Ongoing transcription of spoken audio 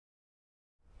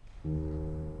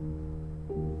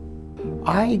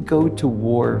I go to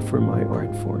war for my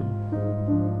art form.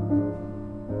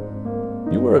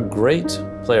 You were a great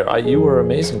player. You were an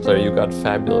amazing player. You got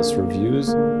fabulous reviews.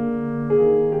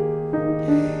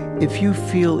 If you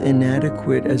feel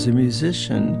inadequate as a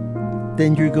musician,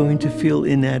 then you're going to feel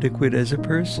inadequate as a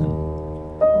person.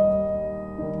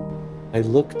 I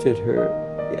looked at her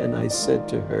and I said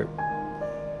to her,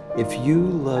 if you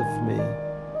love me,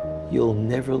 you'll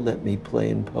never let me play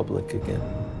in public again.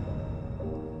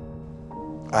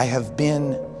 I have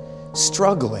been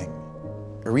struggling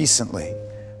recently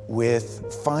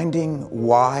with finding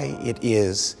why it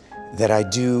is that I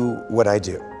do what I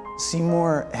do.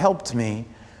 Seymour helped me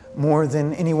more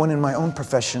than anyone in my own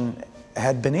profession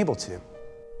had been able to.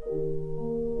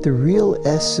 The real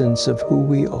essence of who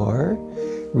we are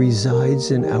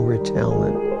resides in our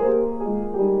talent.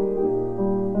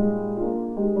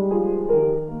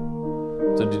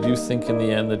 So did you think in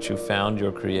the end that you found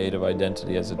your creative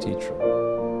identity as a teacher?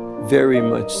 Very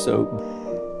much so.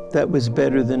 That was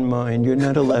better than mine. You're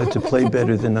not allowed to play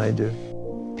better than I do.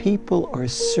 People are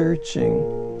searching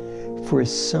for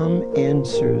some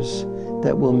answers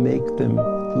that will make them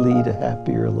lead a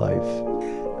happier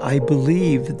life. I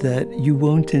believe that you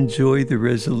won't enjoy the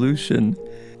resolution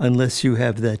unless you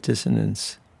have that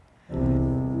dissonance.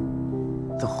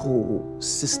 The whole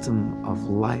system of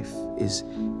life is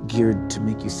geared to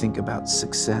make you think about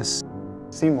success.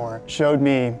 Seymour showed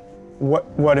me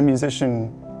what a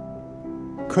musician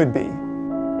could be.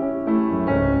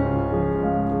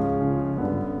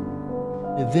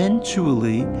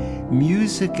 Eventually,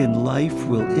 music and life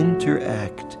will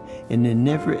interact in a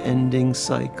never-ending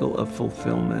cycle of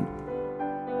fulfillment.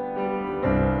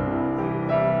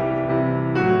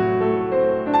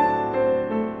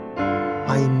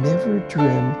 I never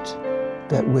dreamt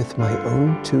that with my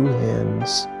own two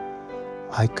hands,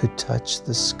 I could touch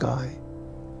the sky.